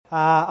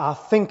are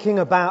thinking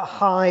about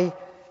High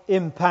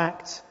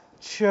Impact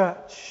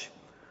Church.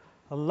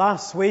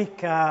 Last week,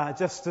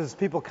 just as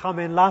people come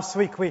in, last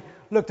week we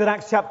looked at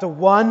Acts chapter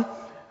 1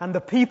 and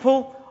the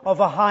people of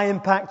a High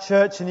Impact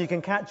Church, and you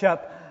can catch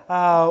up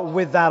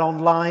with that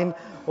online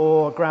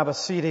or grab a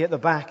CD at the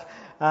back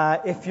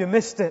if you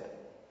missed it.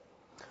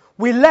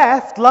 We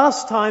left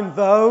last time,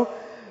 though,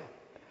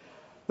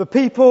 the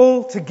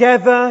people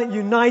together,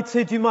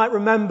 united, you might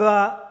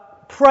remember,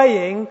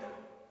 praying,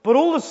 but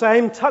all the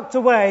same tucked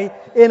away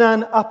in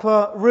an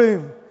upper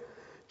room.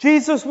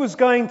 Jesus was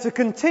going to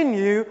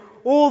continue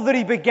all that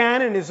he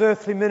began in his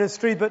earthly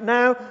ministry, but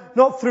now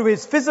not through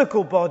his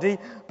physical body,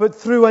 but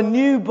through a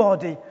new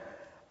body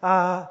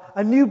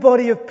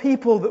of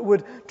people that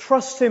would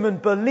trust him and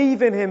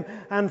believe in him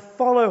and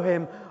follow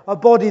him, a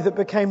body that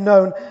became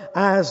known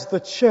as the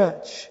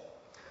church.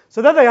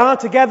 So there they are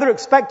together,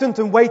 expectant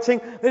and waiting.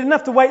 They didn't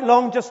have to wait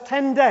long, just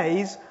 10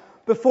 days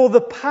before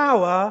the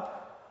power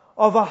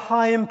of a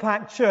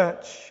high-impact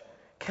church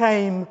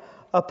came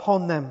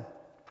upon them.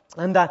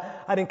 And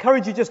I'd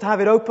encourage you just to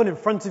have it open in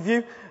front of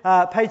you,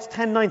 page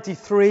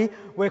 1093,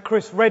 where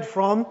Chris read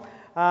from.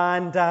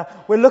 And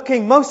we're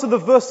looking, most of the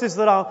verses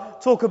that I'll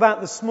talk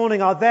about this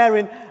morning are there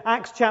in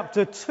Acts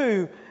chapter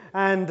 2.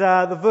 And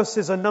the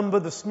verses are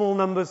numbered, the small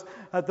numbers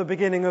at the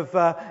beginning of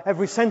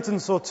every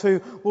sentence or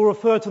two will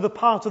refer to the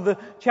part of the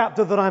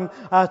chapter that I'm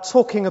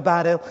talking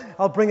about.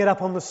 I'll bring it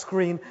up on the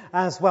screen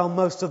as well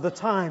most of the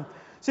time.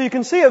 So you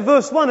can see at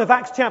verse 1 of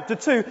Acts chapter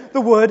 2,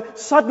 the word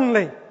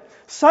suddenly.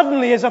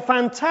 Suddenly is a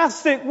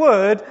fantastic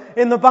word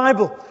in the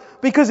Bible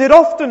because it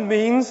often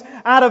means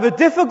out of a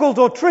difficult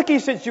or tricky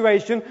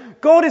situation,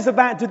 God is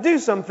about to do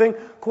something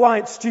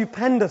quite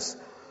stupendous.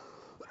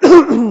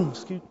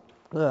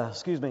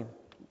 Excuse me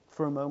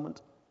for a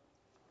moment.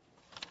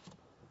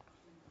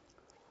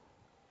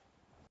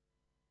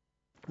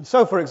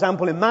 So, for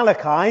example, in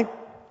Malachi,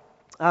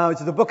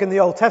 which is a book in the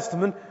Old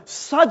Testament,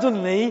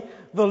 suddenly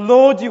the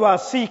Lord you are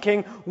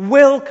seeking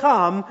will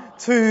come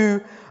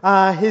to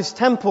his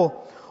temple.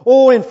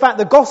 Or, in fact,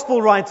 the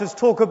gospel writers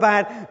talk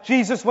about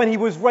Jesus when he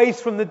was raised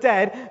from the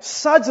dead.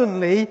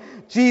 Suddenly,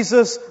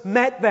 Jesus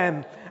met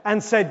them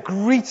and said,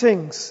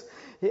 "Greetings."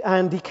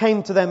 And he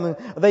came to them, and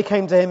they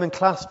came to him and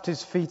clasped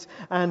his feet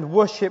and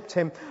worshipped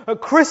him.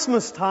 At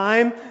Christmas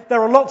time,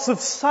 there are lots of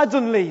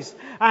suddenlies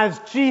as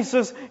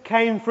Jesus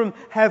came from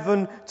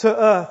heaven to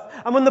earth.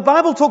 And when the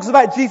Bible talks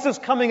about Jesus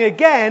coming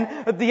again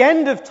at the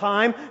end of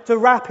time to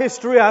wrap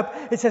history up,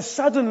 it says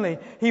suddenly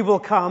he will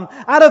come.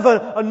 Out of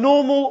a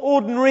normal,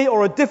 ordinary,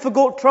 or a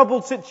difficult,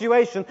 troubled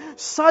situation,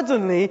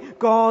 suddenly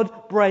God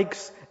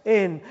breaks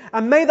in.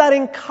 And may that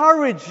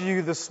encourage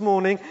you this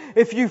morning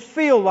if you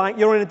feel like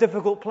you're in a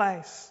difficult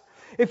place.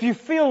 If you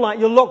feel like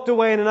you're locked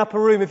away in an upper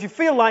room. If you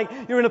feel like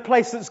you're in a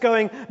place that's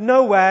going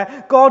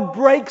nowhere. God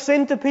breaks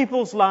into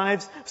people's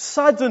lives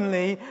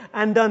suddenly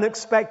and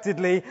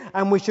unexpectedly,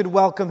 and we should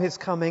welcome his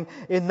coming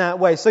in that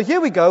way. So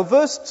here we go,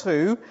 verse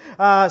 2.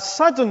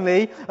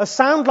 Suddenly, a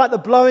sound like the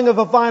blowing of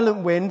a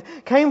violent wind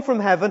came from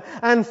heaven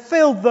and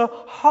filled the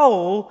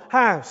whole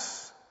house.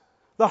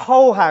 The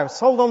whole house.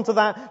 Hold on to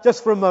that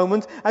just for a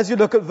moment as you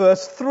look at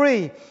verse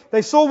 3.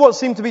 They saw what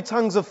seemed to be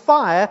tongues of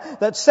fire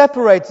that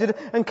separated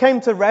and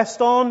came to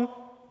rest on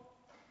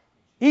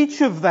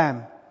each of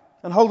them.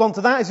 And hold on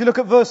to that as you look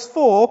at verse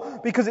 4,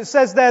 because it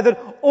says there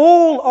that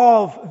all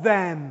of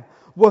them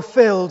were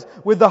filled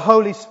with the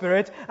Holy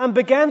Spirit and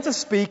began to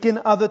speak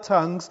in other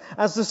tongues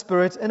as the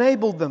Spirit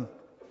enabled them.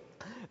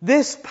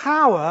 This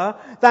power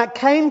that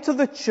came to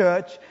the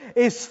church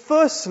is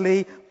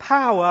firstly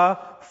power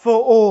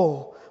for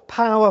all.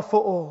 Power for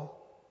all.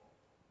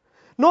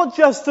 Not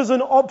just as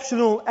an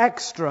optional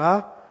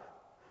extra,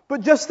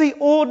 but just the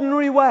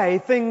ordinary way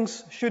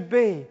things should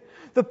be.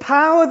 The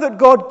power that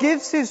God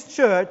gives his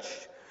church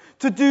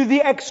to do the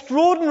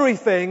extraordinary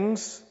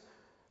things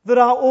that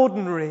are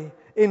ordinary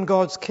in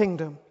God's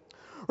kingdom.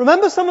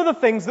 Remember some of the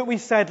things that we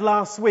said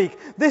last week.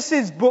 This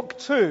is book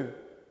 2.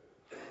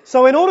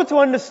 So in order to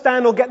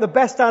understand or get the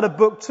best out of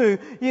book 2,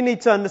 you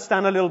need to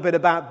understand a little bit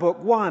about book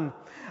 1.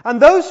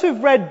 And those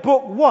who've read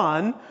book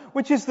 1,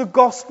 which is the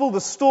gospel,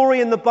 the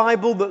story in the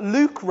Bible that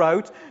Luke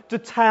wrote to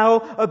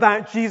tell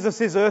about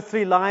Jesus'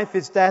 earthly life,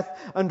 his death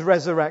and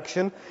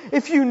resurrection.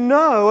 If you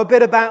know a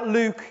bit about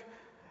Luke,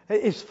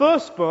 his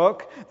first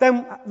book,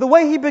 then the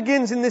way he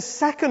begins in this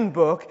second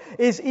book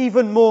is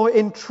even more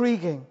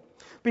intriguing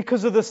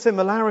because of the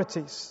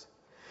similarities.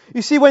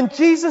 You see, when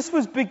Jesus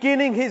was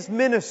beginning his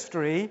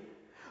ministry,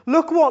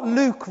 look what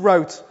Luke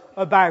wrote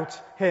about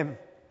him.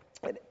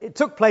 It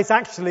took place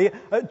actually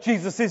at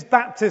Jesus'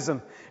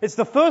 baptism. It's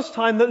the first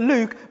time that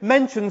Luke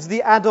mentions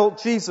the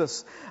adult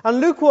Jesus. And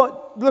look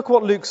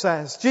what Luke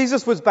says.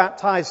 Jesus was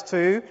baptized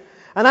too,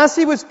 and as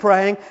he was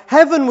praying,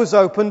 heaven was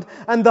opened,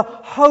 and the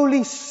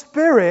Holy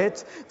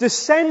Spirit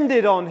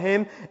descended on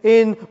him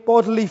in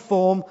bodily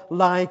form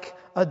like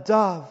a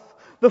dove.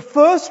 The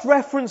first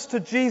reference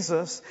to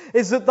Jesus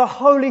is that the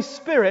Holy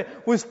Spirit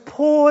was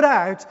poured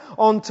out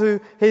onto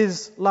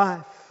his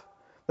life.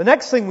 The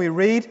next thing we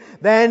read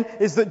then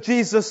is that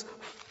Jesus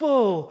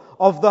full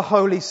of the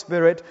Holy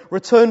Spirit,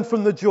 returned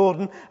from the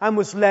Jordan and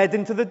was led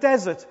into the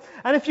desert.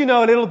 And if you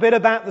know a little bit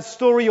about the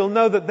story, you'll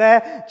know that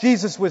there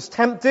Jesus was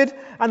tempted.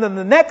 And then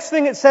the next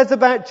thing it says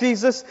about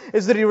Jesus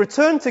is that he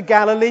returned to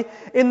Galilee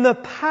in the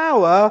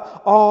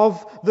power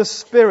of the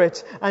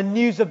Spirit, and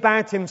news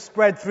about him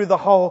spread through the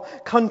whole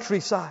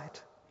countryside.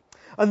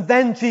 And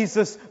then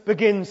Jesus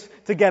begins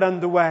to get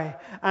underway.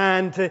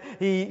 And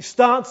he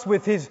starts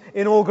with his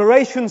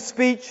inauguration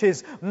speech,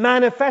 his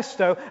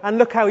manifesto. And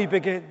look how he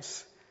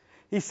begins.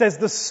 He says,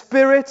 "The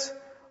Spirit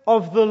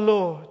of the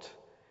Lord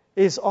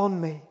is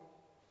on me."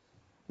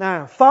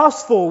 Now,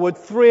 fast forward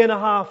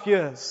 3.5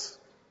 years.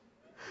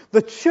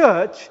 The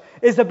church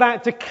is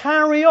about to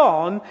carry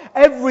on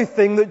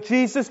everything that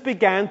Jesus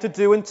began to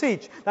do and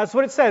teach. That's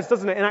what it says,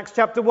 doesn't it? In Acts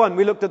chapter 1.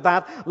 We looked at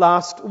that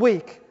last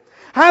week.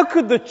 How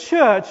could the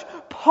church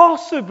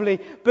possibly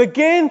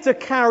begin to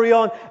carry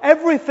on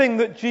everything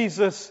that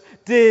Jesus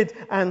did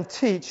and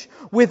teach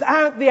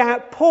without the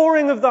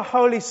outpouring of the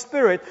Holy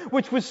Spirit,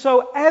 which was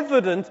so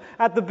evident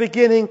at the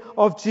beginning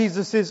of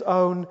Jesus'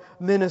 own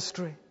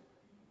ministry?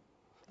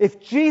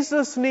 If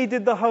Jesus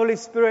needed the Holy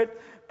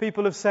Spirit,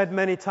 people have said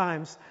many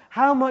times,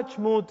 how much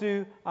more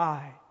do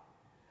I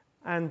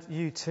and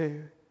you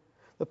too?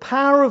 The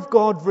power of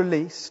God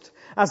released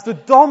as the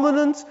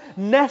dominant,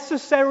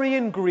 necessary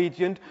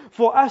ingredient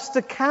for us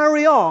to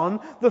carry on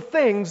the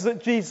things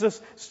that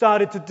Jesus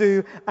started to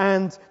do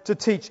and to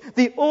teach.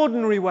 The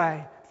ordinary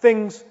way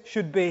things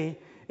should be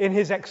in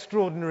his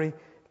extraordinary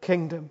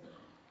kingdom.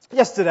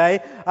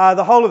 Yesterday,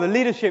 the whole of the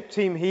leadership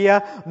team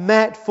here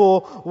met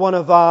for one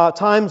of our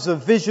times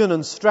of vision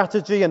and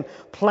strategy and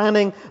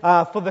planning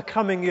for the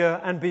coming year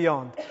and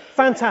beyond.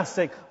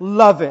 Fantastic.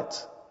 Love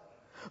it.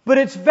 But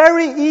it's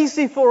very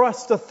easy for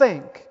us to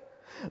think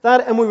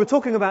that, and we were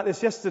talking about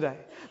this yesterday,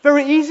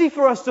 very easy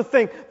for us to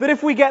think that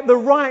if we get the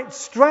right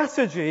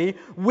strategy,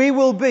 we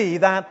will be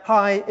that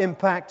high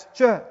impact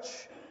church.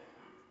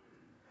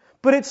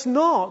 But it's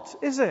not,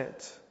 is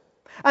it?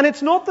 And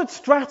it's not that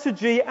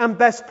strategy and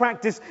best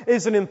practice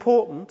isn't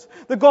important.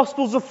 The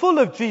Gospels are full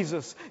of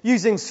Jesus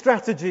using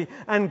strategy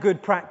and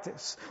good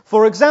practice.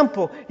 For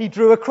example, he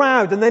drew a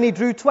crowd, and then he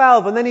drew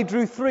 12, and then he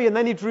drew 3, and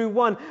then he drew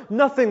 1.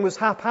 Nothing was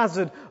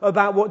haphazard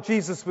about what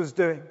Jesus was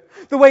doing.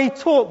 The way he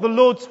taught the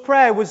Lord's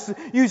Prayer was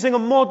using a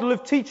model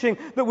of teaching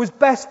that was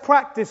best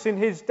practice in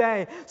his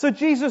day. So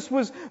Jesus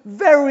was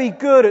very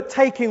good at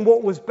taking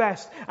what was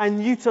best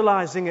and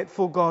utilizing it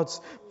for God's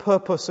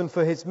purpose and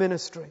for his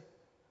ministry.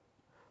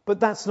 But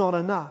that's not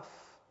enough.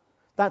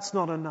 That's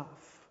not enough.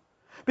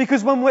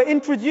 Because when we're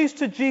introduced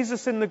to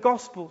Jesus in the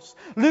Gospels,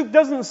 Luke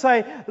doesn't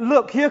say,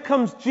 look, here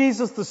comes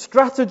Jesus the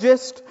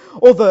strategist,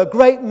 or the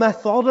great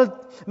the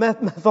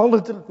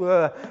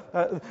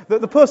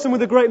person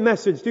with a great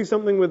message. Do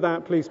something with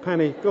that, please,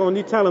 Penny. Go on,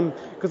 you tell them,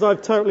 because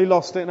I've totally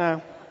lost it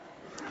now.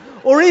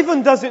 Or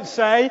even does it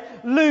say,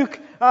 Luke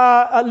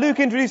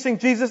introducing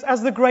Jesus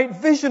as the great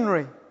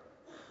visionary.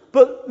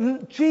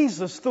 But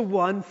Jesus, the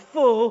one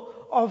full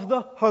of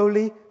the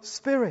Holy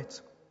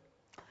Spirit.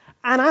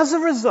 And as a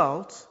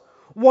result,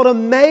 what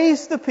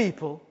amazed the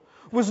people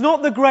was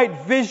not the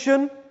great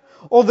vision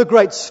or the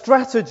great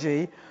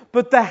strategy,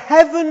 but the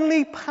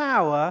heavenly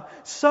power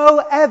so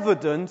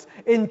evident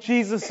in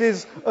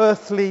Jesus'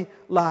 earthly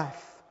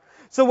life.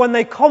 So when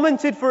they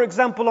commented, for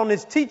example, on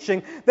his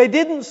teaching, they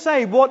didn't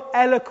say, what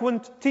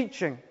eloquent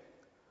teaching.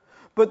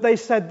 But they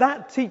said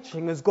that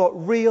teaching has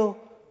got real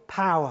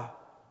power.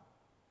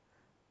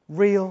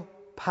 Real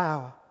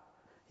power.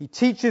 He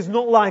teaches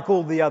not like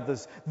all the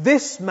others.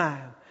 This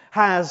man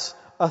has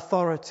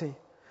authority.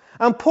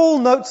 And Paul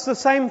notes the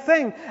same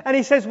thing. And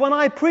he says, when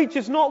I preach,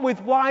 it's not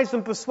with wise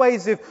and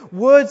persuasive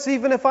words,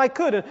 even if I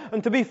could.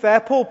 And to be fair,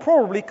 Paul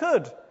probably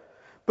could.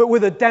 But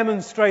with a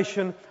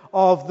demonstration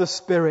of the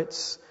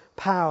Spirit's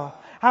power.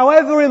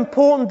 However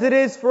important it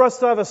is for us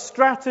to have a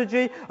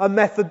strategy, a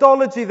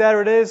methodology,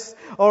 there it is,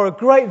 or a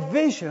great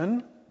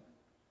vision,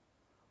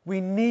 we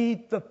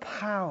need the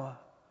power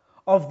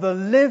of the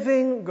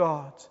living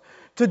God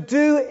to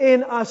do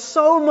in us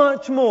so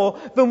much more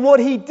than what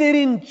he did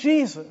in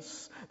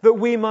Jesus, that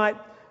we might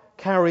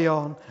carry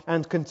on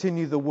and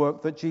continue the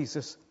work that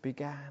Jesus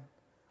began.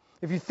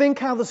 If you think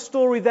how the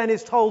story then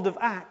is told of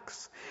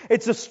Acts,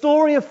 it's a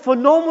story of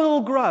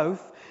phenomenal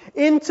growth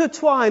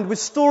intertwined with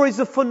stories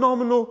of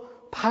phenomenal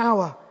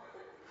power.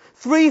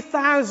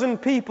 3,000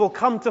 people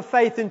come to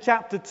faith in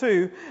chapter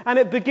 2, and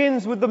it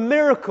begins with the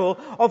miracle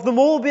of them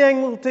all being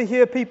able to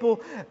hear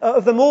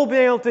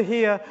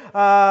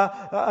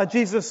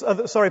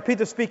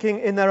Peter speaking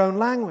in their own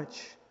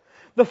language.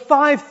 The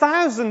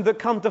 5,000 that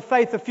come to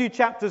faith a few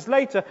chapters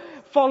later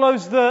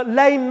follows the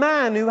lame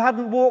man who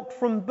hadn't walked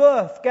from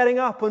birth, getting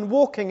up and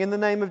walking in the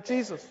name of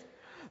Jesus.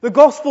 The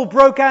gospel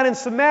broke out in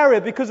Samaria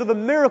because of the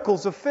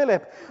miracles of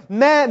Philip.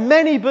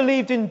 Many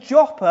believed in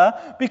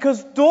Joppa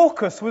because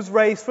Dorcas was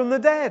raised from the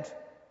dead.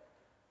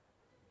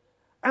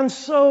 And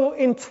so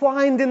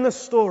entwined in the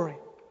story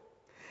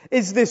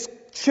is this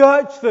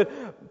church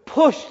that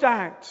pushed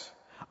out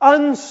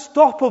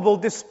Unstoppable,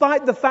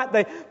 despite the fact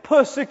they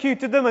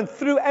persecuted them and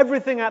threw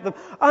everything at them.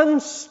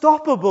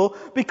 Unstoppable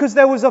because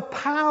there was a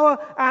power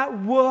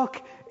at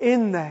work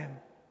in them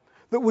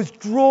that was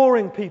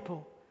drawing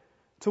people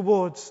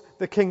towards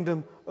the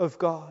kingdom of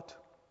God.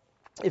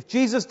 If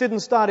Jesus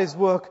didn't start His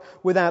work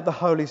without the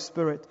Holy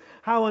Spirit,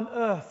 how on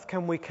earth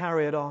can we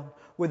carry it on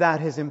without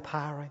His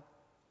empowering?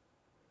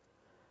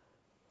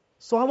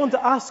 So I want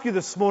to ask you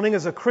this morning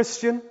as a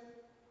Christian,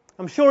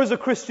 I'm sure as a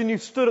Christian you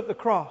stood at the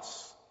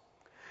cross.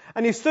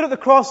 And you stood at the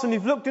cross and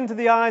you've looked into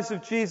the eyes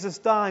of Jesus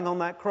dying on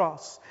that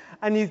cross.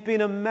 And you've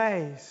been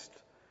amazed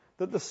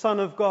that the Son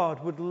of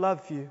God would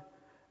love you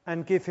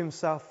and give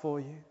Himself for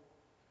you.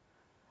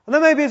 And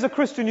then maybe as a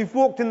Christian you've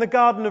walked in the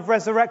garden of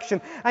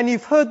resurrection and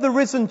you've heard the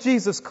risen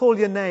Jesus call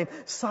your name,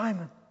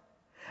 Simon.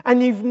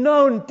 And you've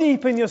known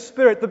deep in your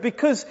spirit that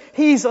because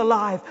He's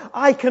alive,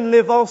 I can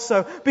live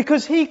also.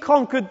 Because He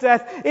conquered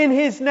death, in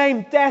His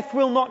name death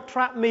will not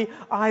trap me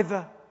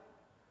either.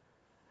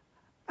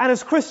 And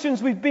as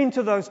Christians, we've been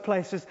to those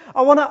places.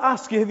 I want to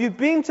ask you, have you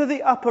been to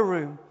the upper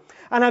room?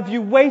 And have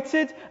you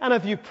waited? And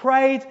have you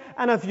prayed?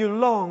 And have you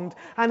longed?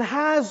 And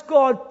has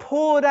God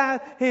poured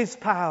out His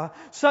power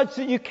such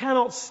that you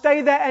cannot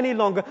stay there any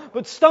longer,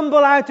 but stumble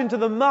out into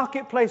the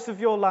marketplace of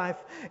your life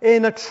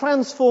in a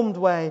transformed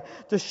way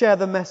to share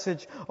the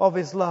message of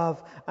His love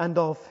and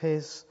of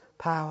His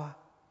power?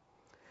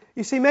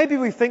 You see, maybe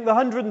we think the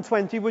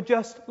 120 were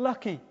just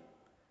lucky.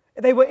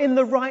 They were in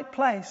the right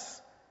place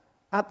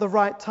at the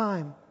right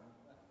time.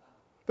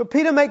 But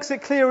Peter makes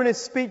it clear in his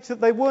speech that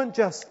they weren't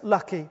just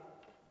lucky.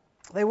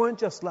 They weren't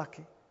just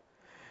lucky.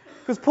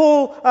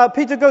 Because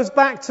Peter goes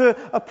back to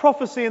a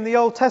prophecy in the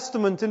Old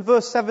Testament in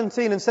verse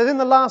 17 and says, in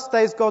the last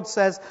days, God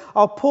says,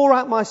 I'll pour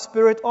out my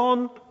Spirit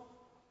on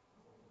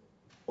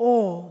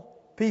all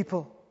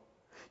people.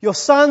 Your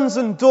sons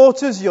and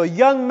daughters, your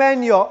young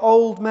men, your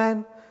old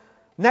men.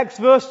 Next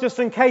verse, just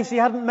in case he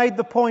hadn't made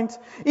the point.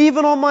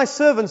 Even on my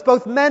servants,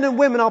 both men and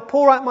women, I'll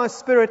pour out my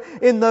Spirit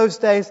in those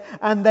days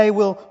and they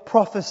will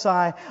prophesy.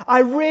 I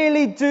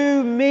really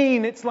do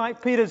mean, it's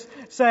like Peter's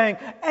saying,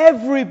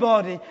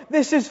 everybody,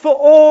 this is for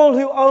all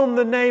who own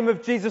the name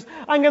of Jesus.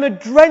 I'm going to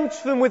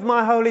drench them with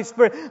my Holy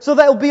Spirit so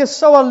they'll be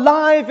so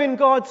alive in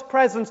God's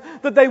presence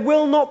that they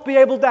will not be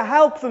able to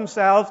help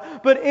themselves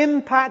but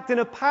impact in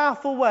a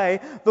powerful way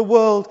the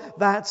world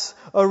that's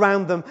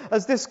around them.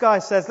 As this guy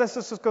says, let's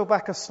just go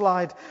back a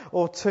slide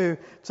or two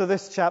to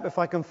this chap if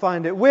I can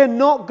find it. We're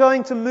not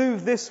going to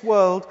move this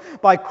world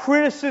by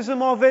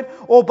criticism of it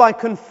or by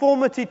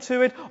conformity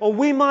to it, or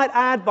we might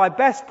add by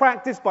best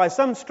practice, by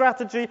some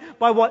strategy,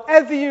 by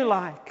whatever you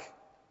like,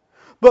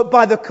 but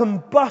by the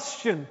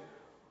combustion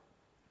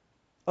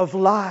of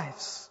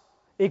lives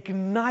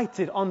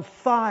ignited on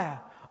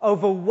fire,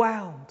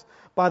 overwhelmed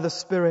by the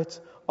Spirit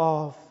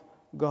of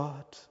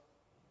God.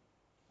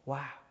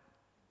 Wow.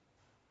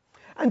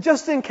 And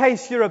just in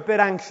case you're a bit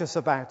anxious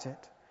about it,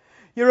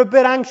 you're a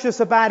bit anxious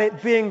about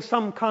it being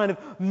some kind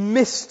of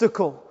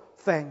mystical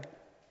thing.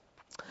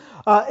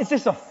 Is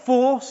this a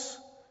force?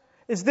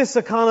 Is this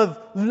a kind of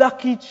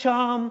lucky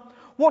charm?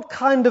 What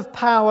kind of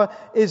power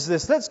is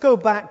this? Let's go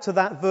back to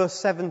that verse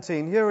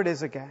 17. Here it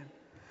is again.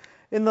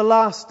 In the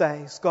last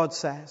days, God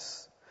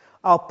says,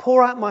 I'll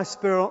pour out my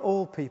Spirit on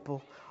all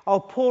people. I'll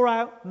pour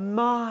out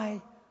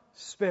my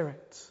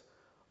Spirit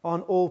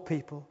on all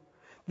people.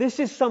 This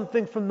is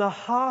something from the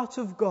heart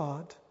of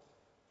God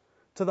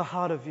to the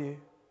heart of you.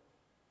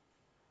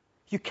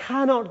 You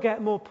cannot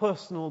get more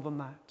personal than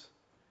that.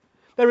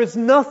 There is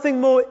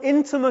nothing more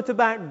intimate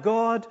about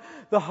God,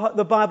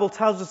 the Bible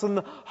tells us, than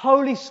the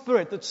Holy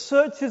Spirit that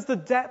searches the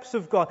depths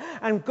of God.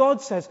 And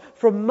God says,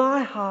 from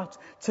my heart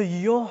to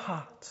your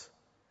heart.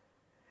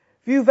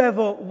 If you've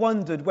ever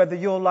wondered whether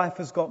your life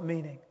has got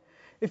meaning,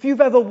 if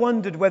you've ever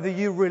wondered whether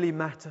you really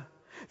matter,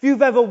 if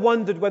you've ever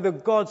wondered whether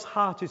God's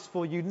heart is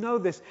for you, know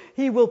this.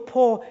 He will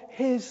pour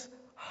His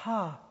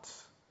heart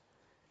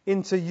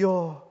into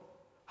your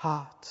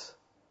heart.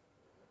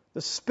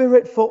 The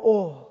Spirit for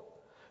all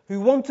who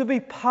want to be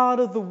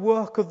part of the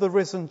work of the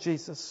risen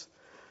Jesus,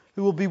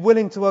 who will be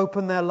willing to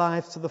open their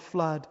lives to the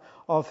flood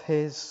of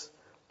His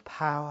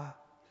power.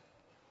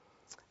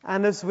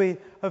 And as we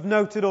have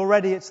noted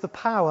already, it's the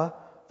power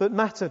that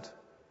mattered.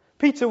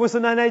 Peter was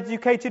an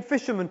uneducated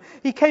fisherman.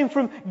 He came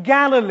from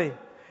Galilee.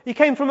 He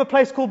came from a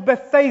place called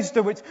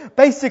Bethsaida, which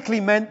basically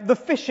meant the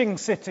fishing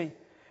city.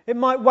 It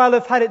might well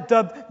have had it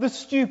dubbed the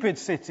stupid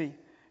city.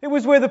 It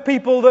was where the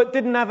people that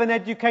didn't have an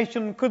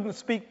education and couldn't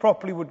speak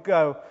properly would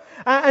go.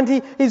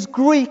 And his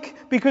Greek,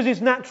 because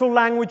his natural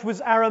language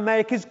was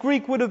Aramaic, his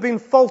Greek would have been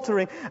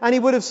faltering, and he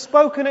would have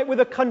spoken it with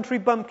a country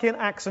bumpkin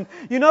accent.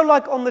 You know,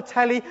 like on the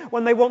telly,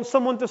 when they want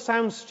someone to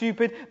sound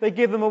stupid, they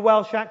give them a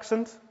Welsh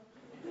accent?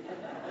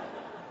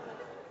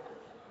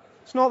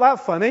 It's not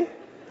that funny.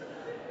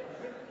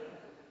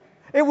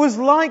 It was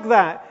like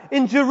that.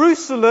 In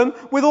Jerusalem,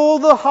 with all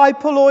the high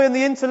polloi and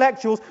the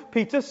intellectuals,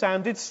 Peter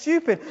sounded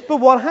stupid. But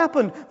what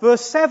happened?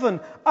 Verse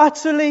 7,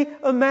 utterly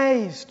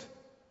amazed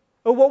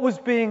at what was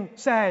being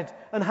said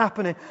and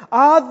happening.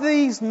 Are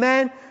these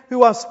men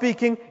who are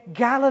speaking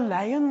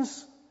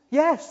Galileans?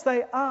 Yes,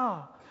 they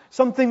are.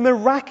 Something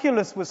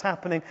miraculous was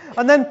happening.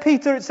 And then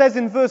Peter, it says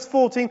in verse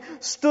 14,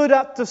 stood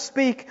up to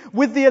speak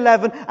with the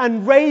 11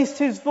 and raised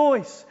his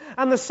voice.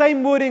 And the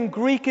same word in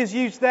Greek is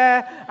used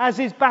there as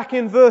is back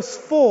in verse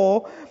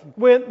 4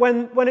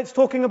 when it's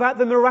talking about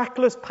the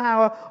miraculous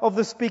power of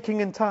the speaking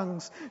in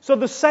tongues. So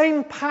the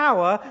same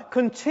power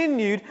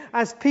continued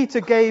as Peter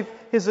gave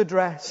his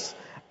address.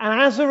 And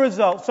as a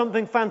result,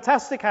 something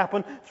fantastic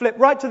happened. Flip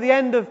right to the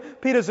end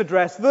of Peter's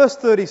address, verse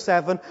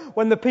 37,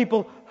 when the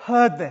people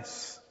heard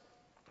this.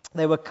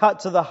 They were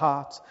cut to the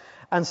heart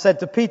and said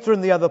to Peter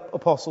and the other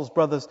apostles,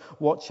 brothers,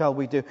 what shall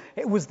we do?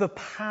 It was the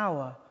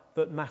power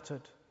that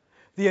mattered.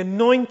 The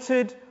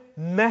anointed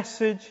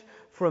message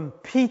from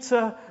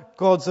Peter,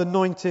 God's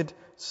anointed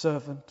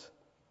servant.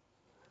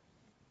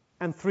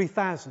 And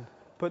 3,000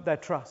 put their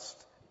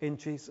trust in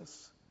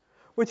Jesus.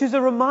 Which is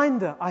a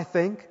reminder, I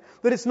think,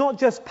 that it's not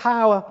just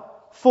power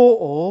for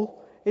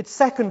all, it's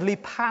secondly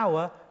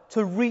power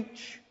to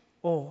reach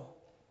all.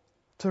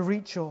 To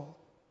reach all.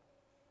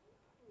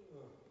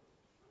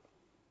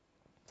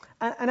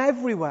 And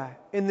everywhere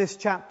in this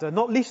chapter,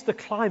 not least the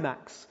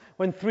climax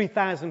when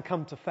 3,000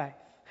 come to faith,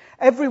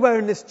 everywhere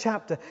in this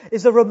chapter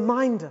is a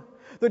reminder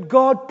that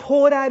God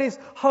poured out His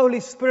Holy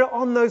Spirit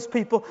on those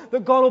people,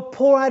 that God will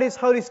pour out His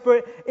Holy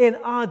Spirit in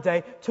our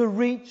day to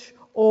reach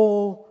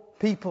all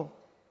people.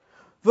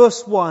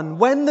 Verse 1,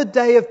 when the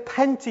day of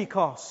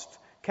Pentecost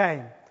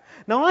came.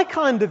 Now I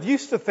kind of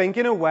used to think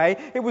in a way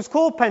it was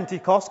called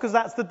Pentecost because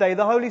that's the day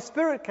the Holy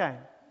Spirit came.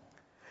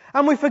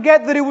 And we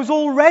forget that it was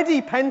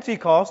already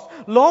Pentecost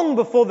long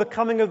before the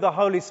coming of the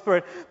Holy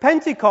Spirit.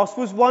 Pentecost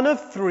was one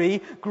of 3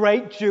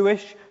 great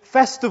Jewish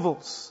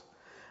festivals.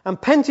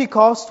 And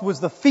Pentecost was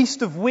the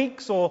Feast of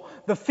Weeks or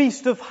the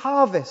Feast of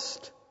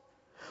Harvest,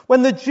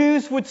 when the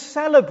Jews would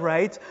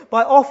celebrate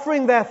by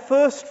offering their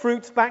first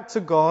fruits back to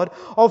God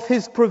of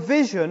His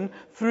provision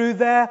through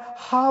their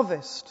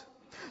harvest.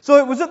 So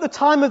it was at the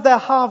time of their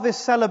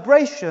harvest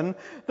celebration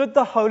that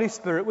the Holy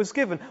Spirit was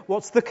given.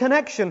 What's the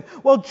connection?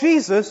 Well,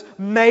 Jesus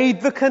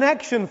made the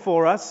connection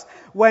for us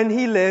when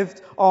He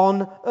lived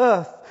on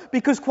earth.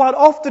 Because quite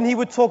often He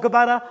would talk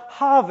about a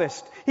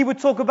harvest. He would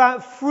talk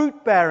about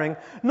fruit bearing.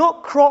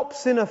 Not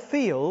crops in a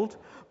field,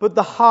 but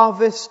the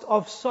harvest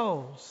of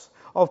souls,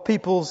 of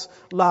people's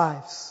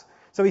lives.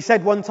 So He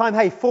said one time,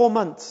 hey, 4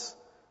 months.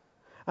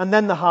 And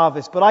then the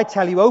harvest. But I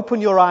tell you, open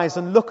your eyes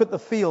and look at the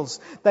fields.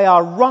 They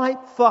are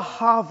ripe for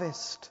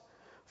harvest,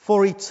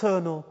 for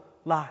eternal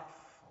life.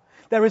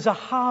 There is a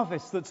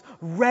harvest that's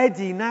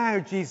ready now,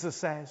 Jesus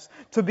says,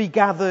 to be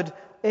gathered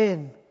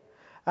in.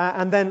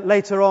 And then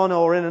later on,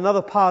 or in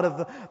another part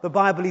of the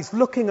Bible, He's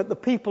looking at the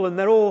people and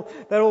they're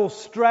all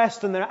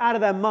stressed and they're out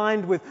of their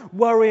mind with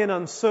worry and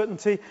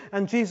uncertainty.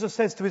 And Jesus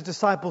says to His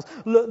disciples,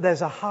 look,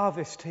 there's a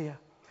harvest here.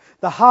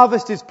 The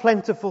harvest is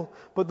plentiful,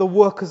 but the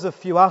workers are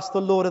few. Ask the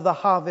Lord of the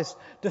harvest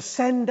to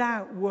send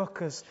out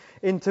workers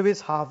into His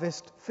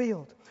harvest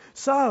field.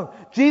 So,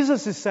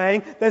 Jesus is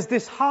saying there's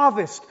this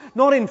harvest,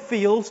 not in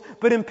fields,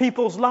 but in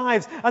people's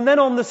lives. And then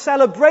on the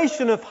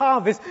celebration of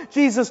harvest,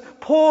 Jesus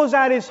pours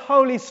out His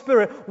Holy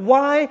Spirit.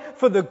 Why?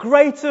 For the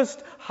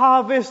greatest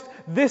harvest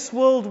this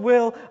world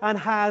will and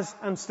has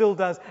and still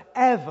does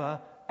ever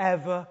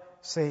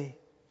see.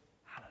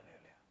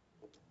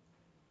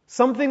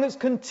 Something that's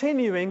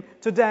continuing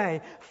today,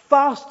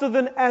 faster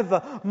than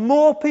ever.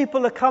 More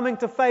people are coming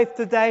to faith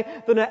today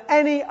than at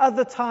any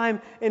other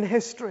time in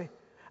history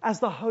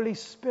as the Holy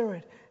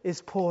Spirit is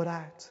poured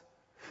out.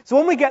 So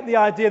when we get the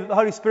idea that the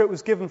Holy Spirit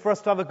was given for us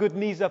to have a good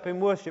knees up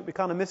in worship, we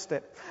kind of missed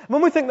it. And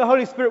when we think the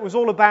Holy Spirit was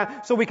all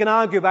about so we can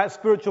argue about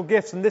spiritual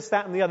gifts and this,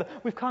 that and the other,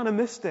 we've kind of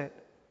missed it.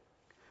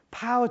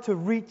 Power to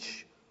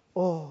reach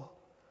all.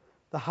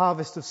 The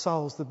harvest of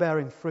souls, the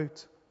bearing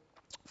fruit.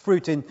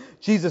 Fruit, in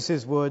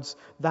Jesus' words,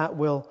 that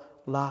will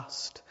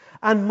last.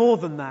 And more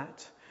than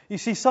that, you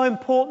see, so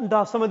important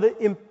are some of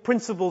the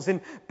principles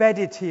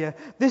embedded here.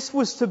 This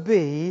was to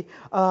be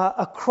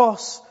a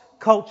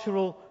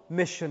cross-cultural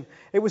mission.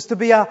 It was to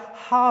be a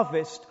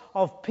harvest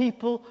of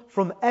people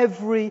from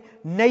every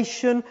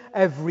nation,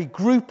 every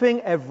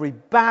grouping, every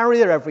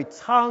barrier, every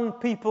tongue,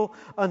 people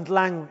and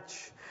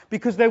language.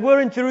 Because they were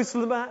in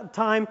Jerusalem at the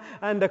time,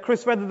 and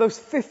Chris read those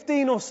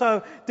 15 or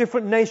so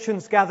different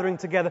nations gathering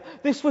together.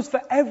 This was for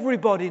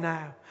everybody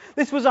now.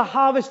 This was a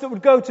harvest that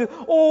would go to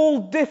all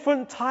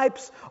different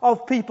types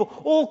of people,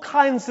 all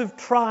kinds of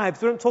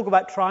tribes. We don't talk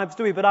about tribes,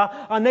 do we? But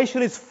our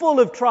nation is full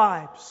of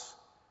tribes,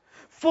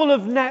 full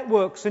of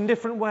networks in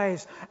different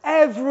ways.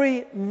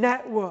 Every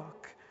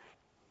network,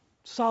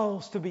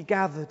 souls to be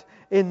gathered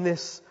in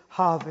this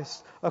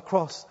harvest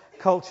across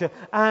culture.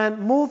 And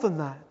more than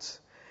that,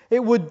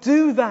 it would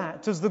do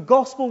that as the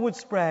gospel would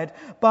spread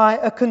by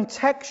a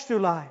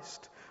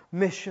contextualized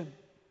mission.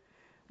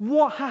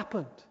 What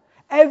happened?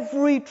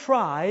 Every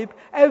tribe,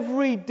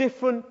 every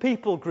different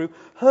people group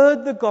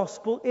heard the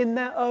gospel in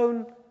their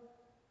own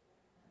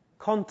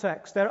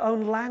context, their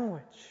own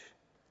language.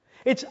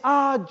 It's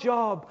our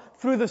job,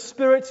 through the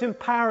Spirit's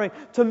empowering,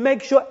 to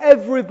make sure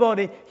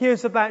everybody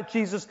hears about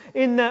Jesus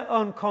in their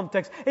own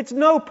context. It's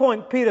no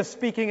point Peter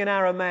speaking in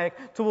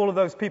Aramaic to all of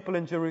those people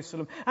in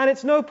Jerusalem. And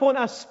it's no point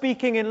us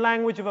speaking in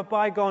language of a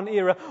bygone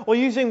era or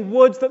using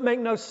words that make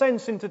no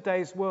sense in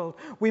today's world.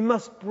 We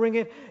must bring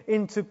it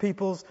into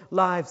people's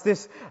lives.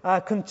 This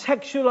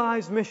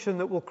contextualized mission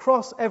that will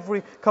cross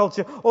every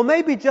culture. Or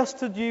maybe just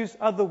to use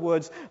other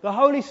words, the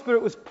Holy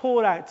Spirit was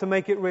poured out to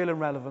make it real and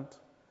relevant.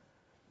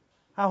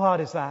 How hard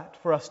is that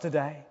for us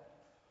today?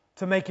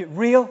 To make it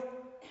real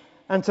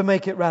and to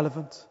make it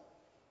relevant.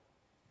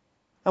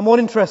 And what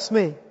interests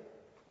me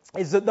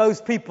is that those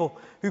people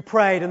who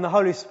prayed and the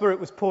Holy Spirit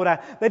was poured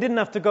out, they didn't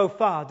have to go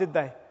far, did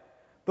they?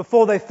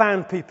 Before they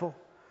found people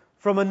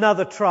from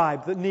another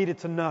tribe that needed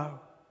to know.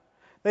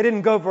 They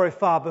didn't go very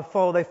far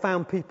before they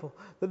found people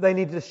that they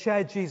needed to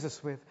share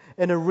Jesus with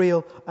in a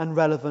real and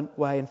relevant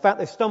way. In fact,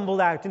 they stumbled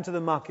out into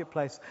the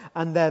marketplace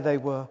and there they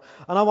were.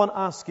 And I want to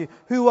ask you,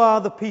 who are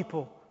the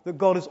people that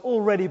God has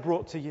already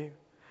brought to you?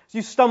 As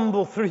you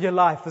stumble through your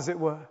life, as it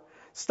were,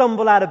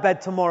 stumble out of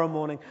bed tomorrow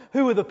morning,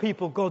 who are the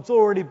people God's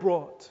already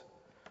brought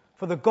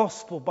for the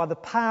gospel by the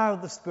power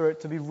of the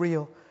Spirit to be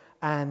real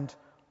and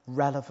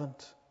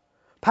relevant?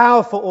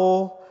 Power for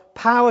all,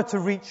 power to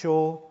reach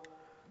all,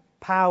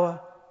 power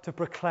to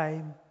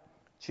proclaim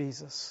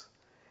Jesus.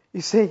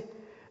 You see,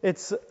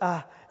 it's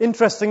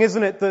interesting,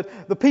 isn't it,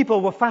 that the people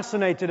were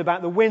fascinated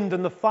about the wind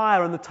and the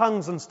fire and the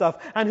tongues and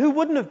stuff. And who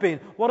wouldn't have been?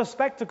 What a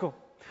spectacle.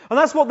 And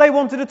that's what they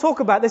wanted to talk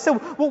about. They said,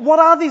 well, what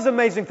are these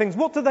amazing things?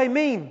 What do they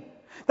mean?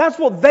 That's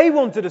what they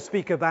wanted to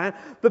speak about.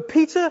 But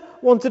Peter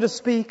wanted to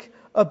speak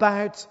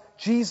about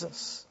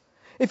Jesus.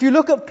 If you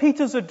look at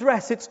Peter's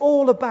address, it's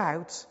all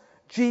about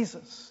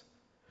Jesus.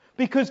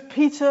 Because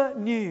Peter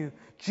knew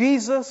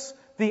Jesus,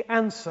 the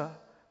answer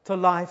to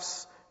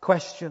life's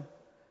question.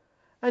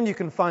 And you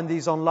can find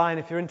these online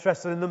if you're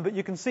interested in them, but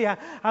you can see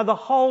how the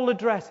whole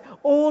address,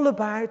 all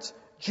about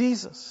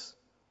Jesus.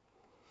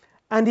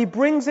 And he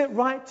brings it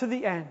right to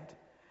the end.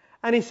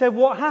 And he said,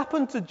 what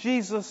happened to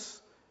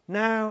Jesus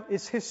now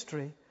is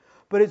history,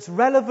 but it's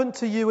relevant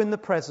to you in the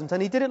present.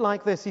 And he did it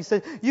like this. He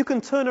said, you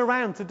can turn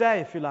around today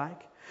if you like.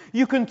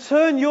 You can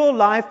turn your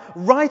life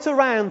right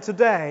around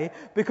today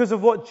because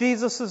of what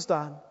Jesus has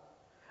done.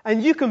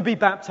 And you can be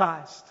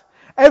baptized,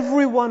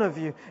 every one of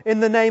you, in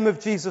the name of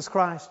Jesus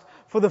Christ,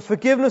 for the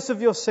forgiveness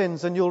of your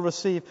sins, and you'll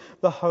receive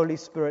the Holy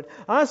Spirit.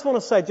 I just want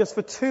to say, just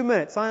for 2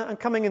 minutes, I'm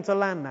coming into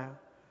land now.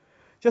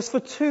 Just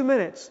for 2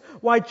 minutes,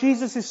 why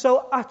Jesus is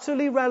so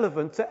utterly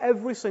relevant to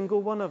every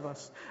single one of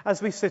us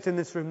as we sit in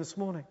this room this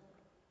morning.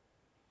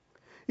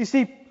 You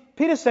see,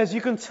 Peter says you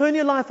can turn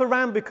your life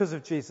around because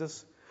of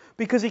Jesus,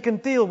 because he can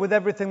deal with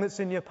everything that's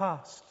in your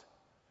past.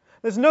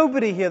 There's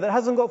nobody here that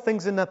hasn't got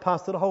things in their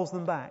past that holds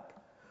them back.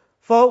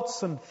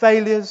 Faults and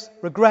failures,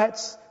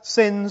 regrets,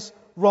 sins,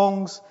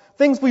 wrongs,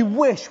 things we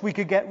wish we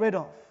could get rid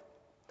of.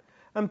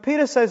 And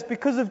Peter says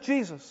because of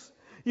Jesus,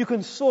 you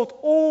can sort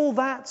all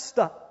that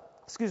stuff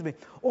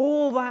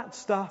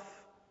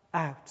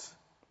out.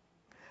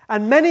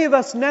 And many of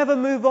us never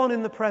move on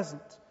in the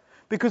present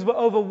because we're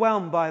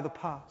overwhelmed by the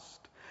past.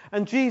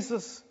 And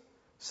Jesus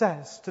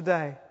says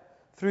today,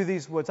 through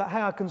these words,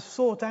 how I can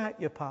sort out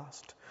your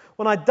past.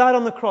 When I died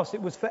on the cross,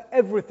 it was for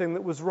everything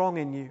that was wrong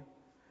in you,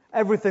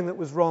 everything that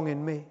was wrong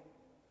in me.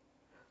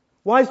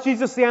 Why is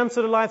Jesus the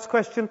answer to life's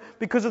question?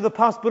 Because of the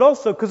past, but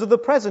also because of the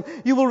present.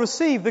 You will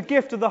receive the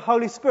gift of the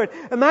Holy Spirit.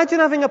 Imagine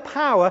having a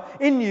power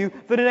in you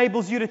that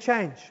enables you to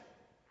change.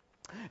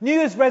 New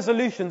Year's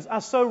resolutions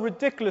are so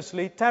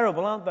ridiculously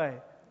terrible, aren't they?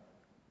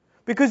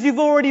 Because you've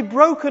already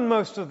broken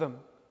most of them.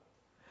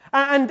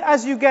 And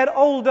as you get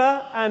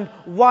older and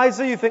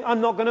wiser, you think,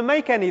 I'm not going to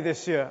make any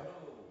this year.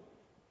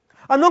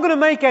 I'm not going to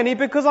make any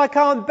because I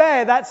can't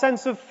bear that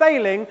sense of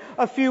failing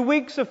a few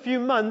weeks, a few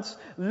months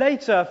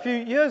later, a few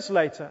years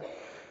later.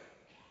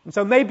 And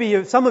so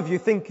maybe some of you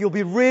think you'll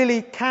be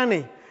really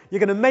canny. You're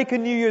going to make a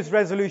New Year's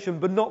resolution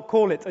but not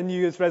call it a New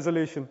Year's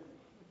resolution.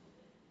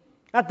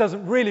 That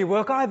doesn't really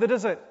work either,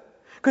 does it?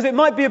 Because it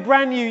might be a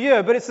brand new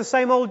year, but it's the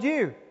same old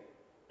you.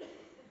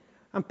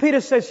 And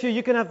Peter says to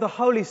you can have the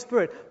Holy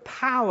Spirit,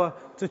 power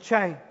to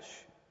change.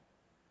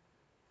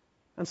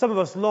 And some of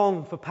us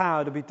long for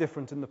power to be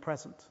different in the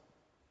present.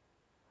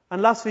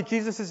 And lastly,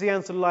 Jesus is the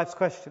answer to life's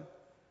question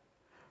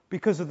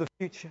because of the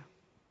future.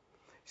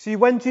 See,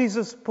 when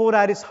Jesus poured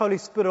out his Holy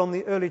Spirit on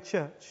the early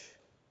church,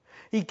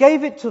 he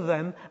gave it to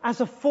them as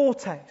a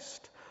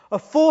foretaste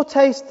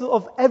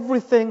of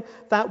everything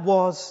that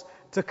was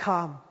to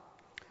come.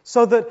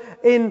 So that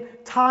in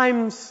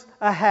times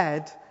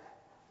ahead,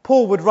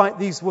 Paul would write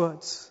these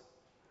words.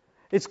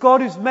 It's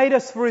God who's made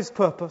us for his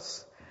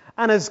purpose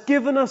and has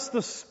given us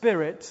the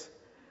Spirit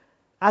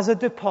as a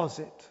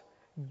deposit,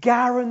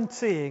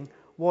 guaranteeing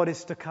what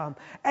is to come.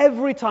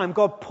 Every time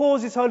God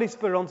pours his Holy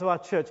Spirit onto our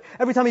church,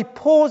 every time he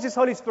pours his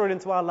Holy Spirit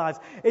into our lives,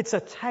 it's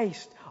a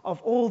taste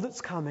of all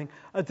that's coming,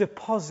 a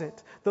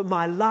deposit that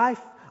my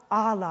life,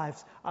 our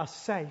lives are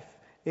safe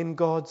in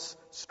God's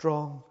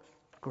strong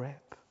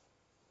grip.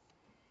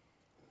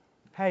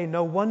 Hey,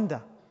 no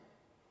wonder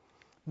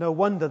No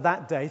wonder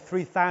that day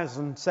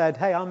 3,000 said,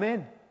 hey, I'm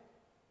in.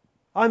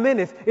 I'm in.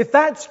 If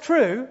that's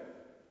true,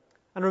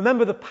 and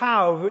remember the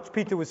power of which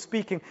Peter was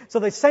speaking, so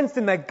they sensed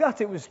in their gut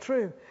it was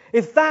true.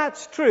 If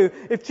that's true,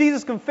 if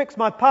Jesus can fix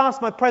my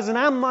past, my present,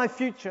 and my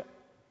future,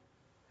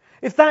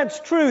 if that's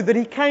true that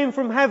he came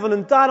from heaven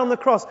and died on the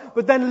cross,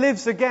 but then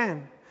lives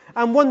again,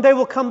 and one day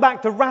will come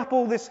back to wrap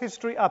all this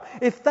history up,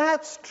 if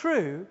that's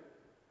true,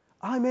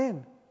 I'm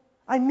in.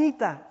 I need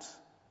that.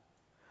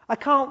 I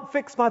can't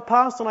fix my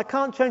past and I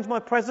can't change my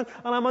present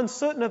and I'm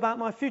uncertain about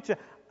my future.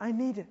 I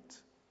need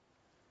it.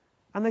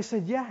 And they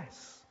said,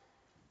 yes,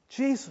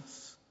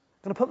 Jesus,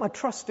 I'm going to put my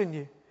trust in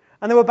you.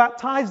 And they were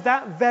baptized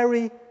that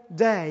very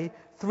day,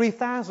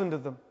 3,000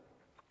 of them.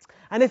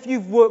 And if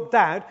you've worked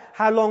out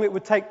how long it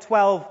would take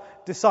 12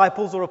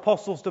 disciples or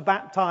apostles to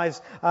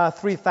baptize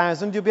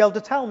 3,000, you'll be able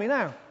to tell me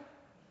now.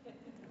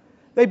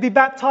 They'd be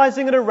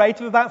baptizing at a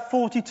rate of about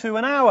 42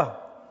 an hour.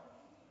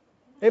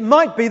 It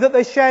might be that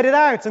they shared it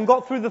out and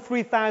got through the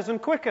 3,000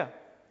 quicker.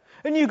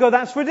 And you go,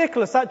 that's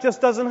ridiculous. That just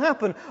doesn't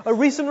happen. A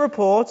recent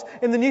report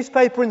in the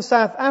newspaper in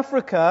South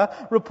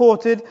Africa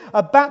reported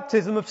a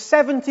baptism of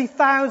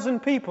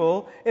 70,000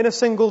 people in a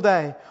single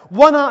day.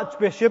 One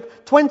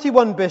archbishop,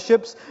 21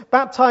 bishops,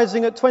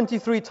 baptizing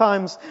 23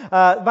 times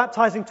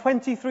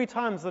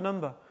the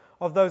number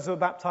of those who were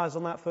baptized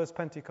on that first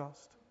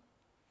Pentecost.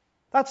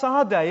 That's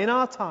our day, in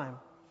our time.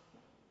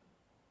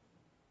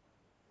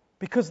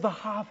 Because the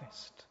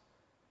harvest,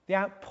 the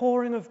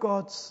outpouring of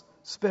God's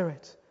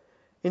Spirit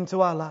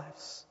into our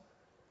lives.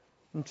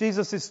 And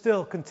Jesus is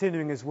still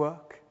continuing his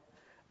work.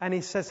 And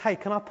he says, hey,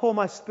 can I pour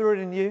my Spirit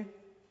in you?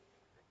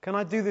 Can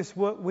I do this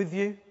work with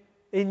you,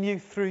 in you,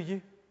 through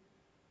you?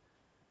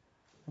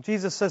 And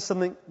Jesus says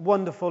something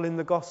wonderful in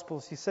the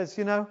Gospels. He says,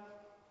 we don't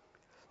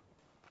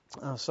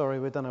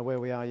know where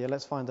we are yet.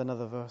 Let's find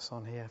another verse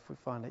on here. If we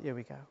find it, here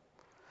we go.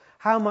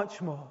 How much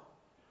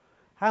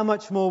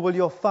more will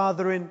your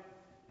Father in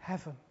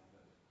heaven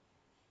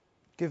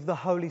give the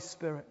Holy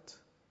Spirit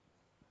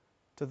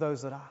to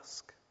those that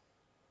ask?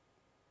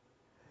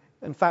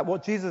 In fact,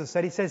 what Jesus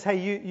said, he says, hey,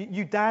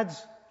 you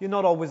dads, you're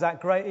not always that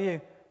great, are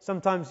you?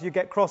 Sometimes you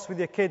get cross with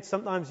your kids.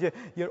 Sometimes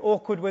you're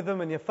awkward with them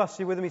and you're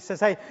fussy with them. He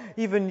says, hey,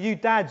 even you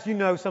dads, you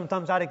know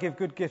sometimes how to give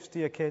good gifts to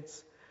your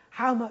kids.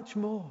 How much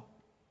more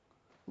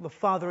will the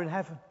Father in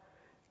heaven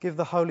give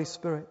the Holy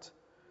Spirit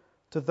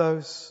to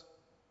those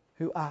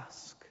who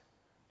ask?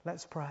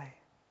 Let's pray.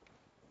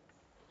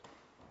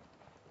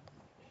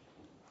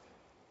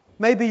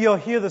 Maybe you're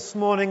here this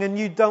morning and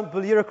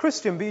you're a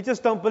Christian, but you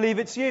just don't believe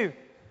it's you.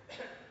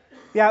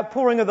 The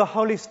outpouring of the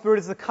Holy Spirit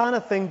is the kind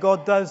of thing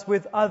God does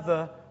with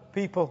other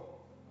people.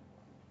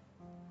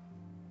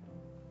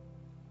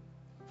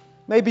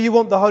 Maybe you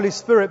want the Holy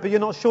Spirit, but you're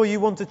not sure you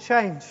want to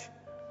change.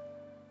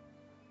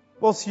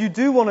 Whilst you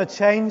do want to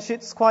change,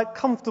 it's quite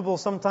comfortable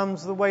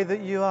sometimes the way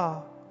that you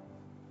are.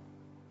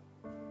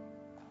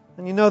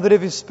 And you know that if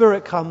His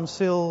Spirit comes,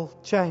 He'll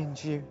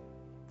change you.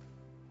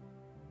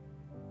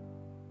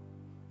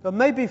 But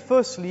maybe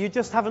firstly, you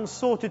just haven't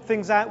sorted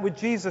things out with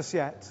Jesus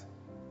yet.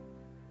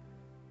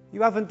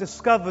 You haven't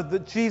discovered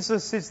that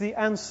Jesus is the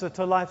answer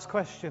to life's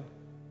question.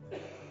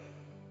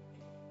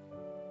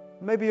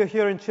 Maybe you're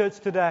here in church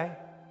today.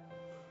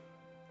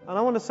 And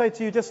I want to say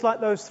to you, just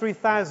like those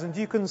 3,000,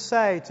 you can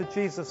say to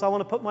Jesus, I want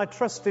to put my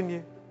trust in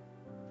you.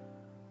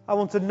 I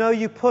want to know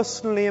you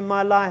personally in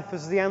my life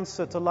as the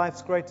answer to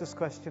life's greatest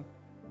question.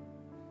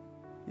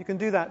 You can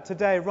do that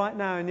today, right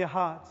now in your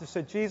heart. Just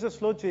say, Jesus,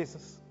 Lord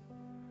Jesus,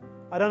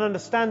 I don't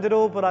understand it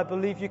all, but I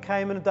believe you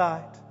came and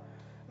died.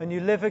 And you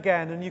live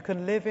again, and you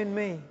can live in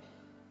me.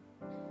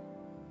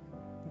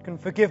 You can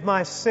forgive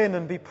my sin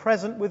and be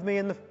present with me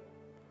and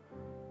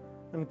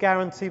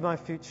guarantee my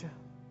future.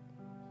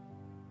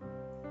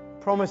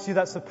 Promise you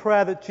that's a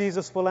prayer that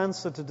Jesus will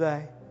answer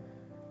today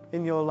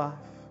in your life.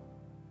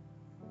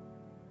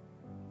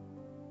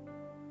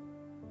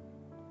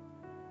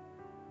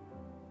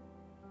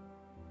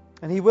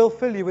 And He will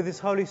fill you with His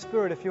Holy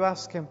Spirit if you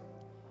ask Him.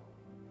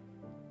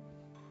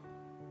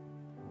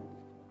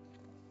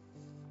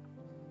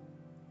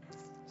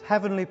 It's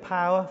heavenly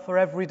power for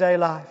everyday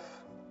life.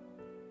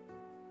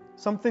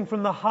 Something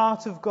from the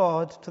heart of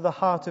God to the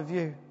heart of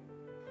you.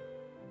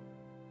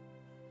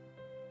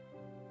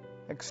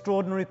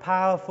 Extraordinary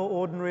power for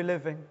ordinary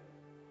living.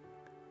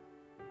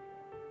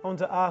 I want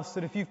to ask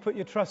that if you've put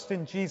your trust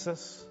in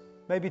Jesus,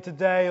 maybe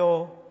today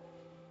or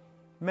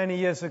many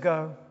years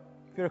ago,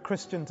 if you're a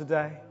Christian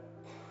today,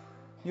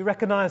 you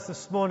recognize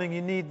this morning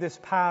you need this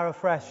power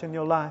afresh in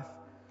your life.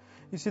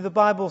 You see, the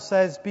Bible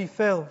says, be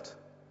filled.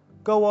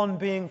 Go on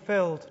being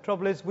filled. The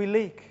trouble is, we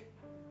leak.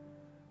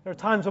 There are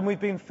times when we've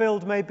been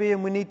filled, maybe,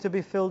 and we need to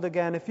be filled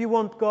again. If you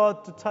want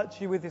God to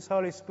touch you with His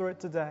Holy Spirit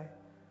today,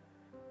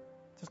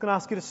 I'm just going to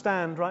ask you to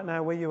stand right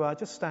now where you are.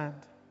 Just stand.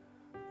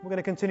 We're going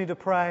to continue to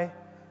pray.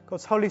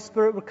 God's Holy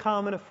Spirit will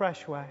come in a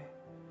fresh way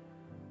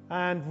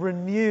and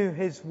renew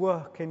His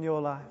work in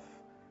your life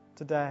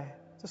today.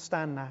 Just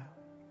stand now.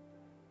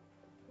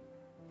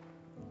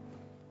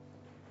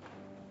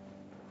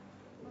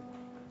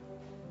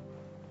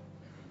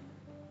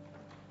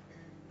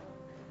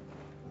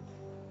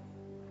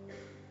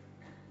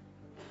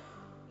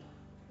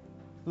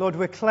 Lord,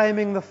 we're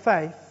claiming the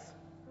faith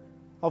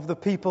of the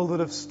people that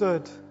have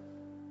stood.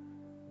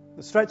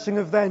 The stretching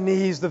of their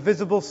knees, the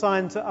visible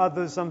sign to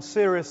others. I'm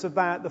serious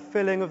about the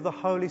filling of the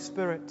Holy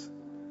Spirit.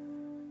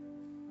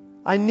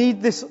 I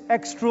need this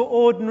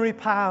extraordinary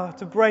power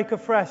to break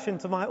afresh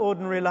into my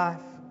ordinary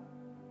life.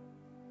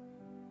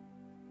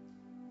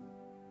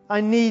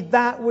 I need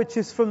that which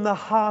is from the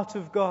heart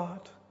of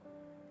God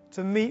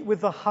to meet with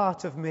the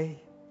heart of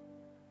me.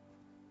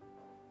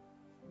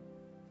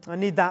 I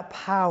need that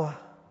power.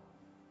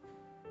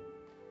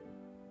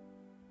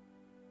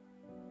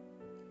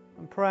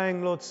 I'm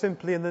praying, Lord,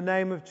 simply in the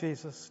name of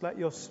Jesus, let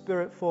your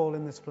Spirit fall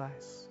in this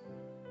place.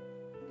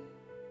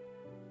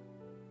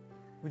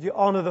 Would you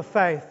honor the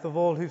faith of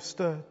all who've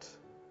stood?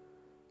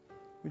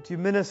 Would you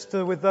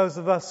minister with those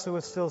of us who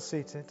are still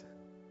seated?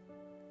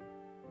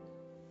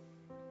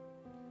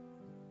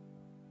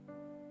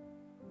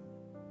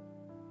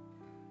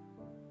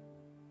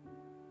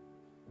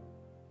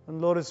 And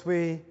Lord, as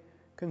we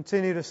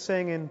continue to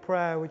sing in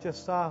prayer, we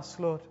just ask,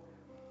 Lord,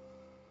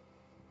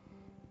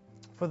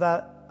 for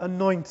that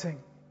anointing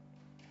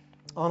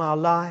on our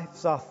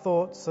lives, our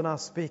thoughts and our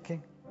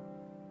speaking,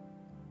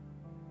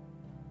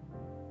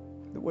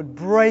 that would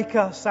break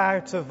us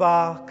out of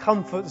our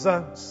comfort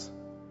zones,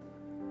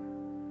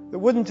 that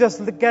wouldn't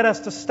just get us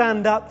to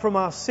stand up from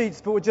our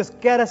seats, but would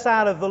just get us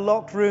out of the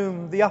locked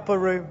room, the upper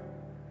room.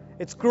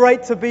 It's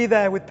great to be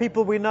there with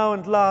people we know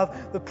and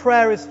love. The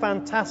prayer is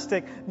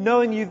fantastic.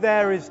 Knowing you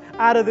there is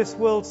out of this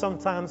world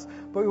sometimes,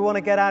 but we want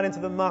to get out into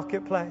the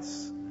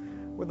marketplace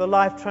with the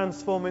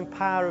life-transforming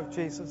power of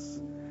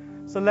Jesus.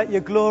 So let your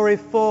glory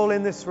fall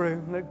in this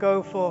room. Let it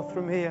go forth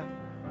from here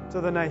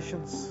to the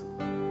nations.